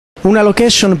Una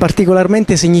location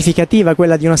particolarmente significativa,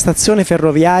 quella di una stazione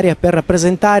ferroviaria, per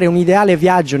rappresentare un ideale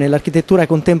viaggio nell'architettura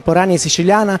contemporanea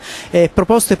siciliana e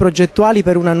proposte progettuali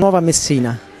per una nuova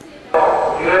Messina.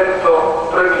 Diretto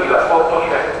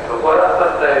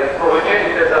 3846,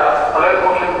 proveniente da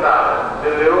Palermo Centrale,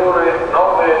 delle ore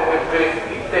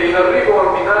 9:20 e in arrivo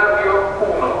al binario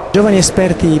 1. Giovani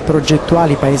esperti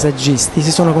progettuali paesaggisti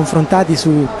si sono confrontati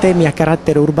su temi a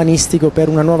carattere urbanistico per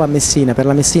una nuova Messina, per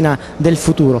la Messina del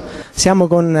futuro. Siamo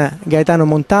con Gaetano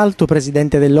Montalto,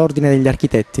 presidente dell'Ordine degli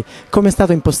Architetti. Come è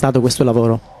stato impostato questo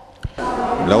lavoro?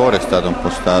 Il lavoro è stato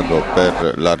impostato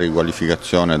per la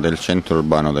riqualificazione del centro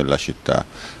urbano della città.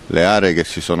 Le aree che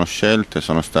si sono scelte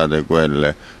sono state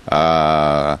quelle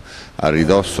a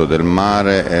ridosso del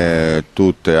mare,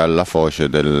 tutte alla foce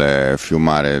del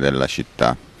fiumare della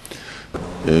città.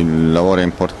 Il lavoro è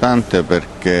importante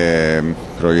perché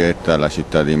proietta la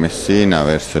città di Messina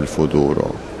verso il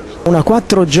futuro.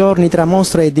 4 giorni tra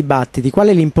mostre e dibattiti, qual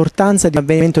è l'importanza di un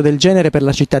avvenimento del genere per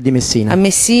la città di Messina? A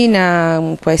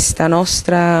Messina questa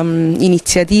nostra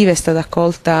iniziativa è stata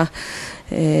accolta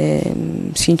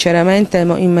sinceramente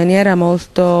in maniera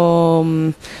molto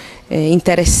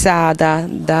interessata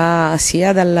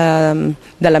sia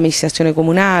dall'amministrazione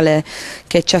comunale,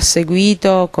 che ci ha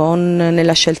seguito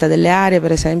nella scelta delle aree,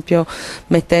 per esempio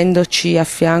mettendoci a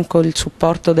fianco il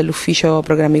supporto dell'ufficio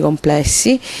programmi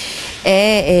complessi,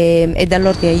 e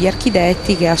dall'Ordine degli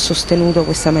Architetti, che ha sostenuto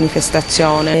questa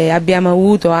manifestazione. Abbiamo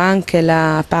avuto anche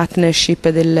la partnership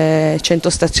delle 100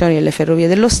 stazioni delle Ferrovie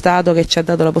dello Stato, che ci ha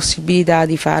dato la possibilità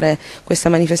di fare questa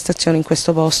manifestazione in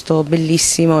questo posto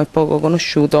bellissimo e poco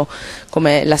conosciuto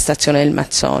come la stazione del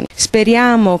Mazzoni.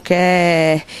 Speriamo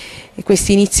che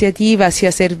questa iniziativa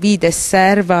sia servita e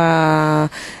serva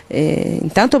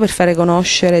intanto per fare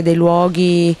conoscere dei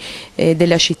luoghi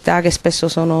della città che spesso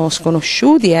sono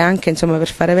sconosciuti, e anche insomma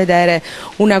per fare vedere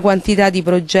una quantità di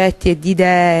progetti e di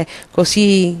idee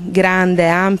così grande e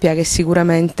ampia, che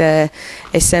sicuramente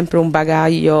è sempre un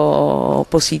bagaglio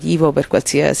positivo per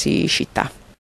qualsiasi città.